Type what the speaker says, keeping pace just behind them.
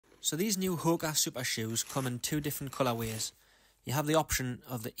So these new Hoka Super shoes come in two different colourways. You have the option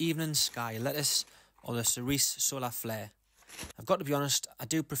of the Evening Sky Lettuce or the Cerise Solar Flare. I've got to be honest, I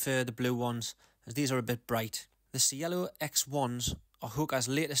do prefer the blue ones as these are a bit bright. The Cielo X1s are Hoka's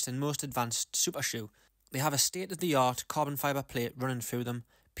latest and most advanced super shoe. They have a state-of-the-art carbon fibre plate running through them,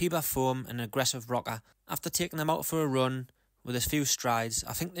 Piba foam and an aggressive rocker. After taking them out for a run with a few strides,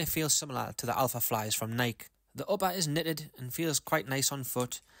 I think they feel similar to the Alpha Flies from Nike. The upper is knitted and feels quite nice on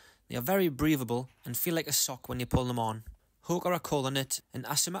foot. They are very breathable and feel like a sock when you pull them on. Hoka are calling it an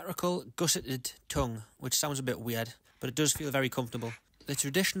asymmetrical gusseted tongue, which sounds a bit weird, but it does feel very comfortable. The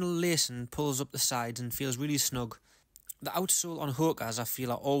traditional lacing pulls up the sides and feels really snug. The outsole on Hokas I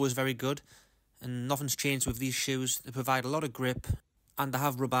feel are always very good, and nothing's changed with these shoes. They provide a lot of grip and they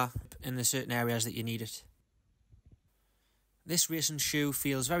have rubber in the certain areas that you need it. This racing shoe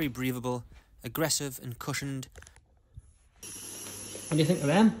feels very breathable, aggressive and cushioned. What do you think of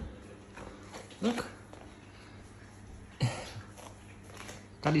them? Look.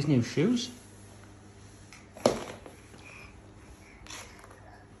 Daddy's new shoes.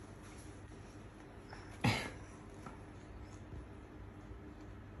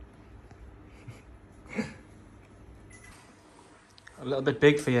 A little bit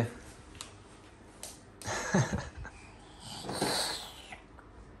big for you.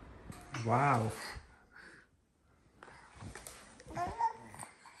 Wow. Do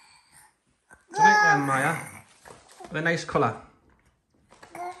you like them, Maya? They're a nice colour.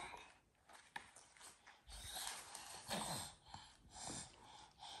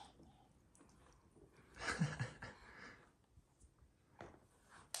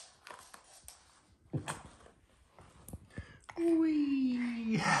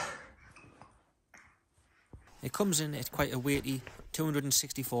 Whee! It comes in at quite a weighty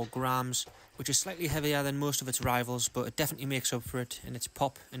 264 grams, which is slightly heavier than most of its rivals, but it definitely makes up for it in its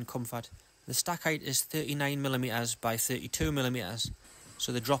pop and comfort. The stack height is 39mm by 32mm,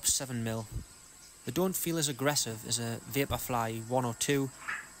 so the drop's 7mm. They don't feel as aggressive as a Vaporfly 1 or 2,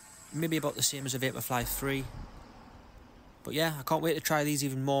 maybe about the same as a Vaporfly 3. But yeah, I can't wait to try these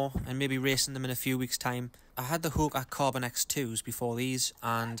even more and maybe racing them in a few weeks' time. I had the Hoka Carbon X2s before these,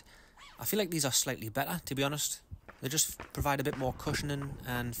 and I feel like these are slightly better, to be honest. They just provide a bit more cushioning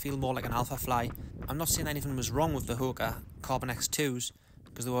and feel more like an Alpha Fly. I'm not saying anything was wrong with the Hoka Carbon X2s,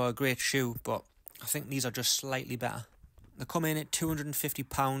 because they were a great shoe, but I think these are just slightly better. They come in at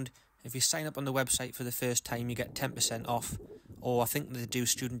 £250. If you sign up on the website for the first time, you get 10% off, or I think they do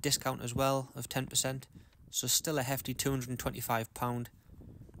student discount as well of 10%, so still a hefty £225.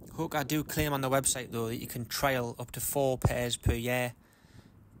 Hoka do claim on the website though that you can trial up to 4 pairs per year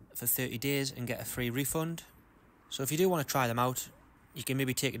for 30 days and get a free refund. So if you do want to try them out, you can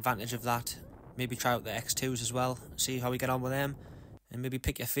maybe take advantage of that, maybe try out the X2s as well, see how we get on with them, and maybe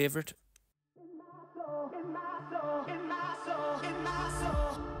pick your favourite.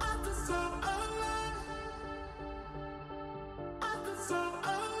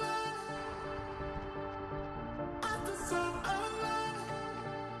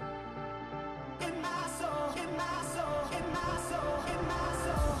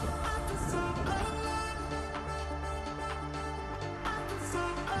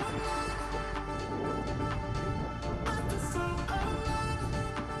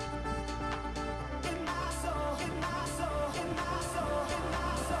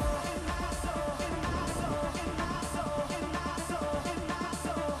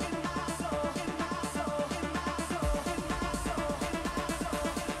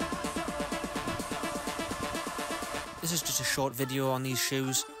 This is just a short video on these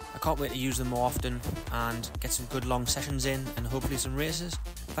shoes. I can't wait to use them more often and get some good long sessions in and hopefully some races.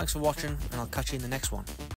 Thanks for watching, and I'll catch you in the next one.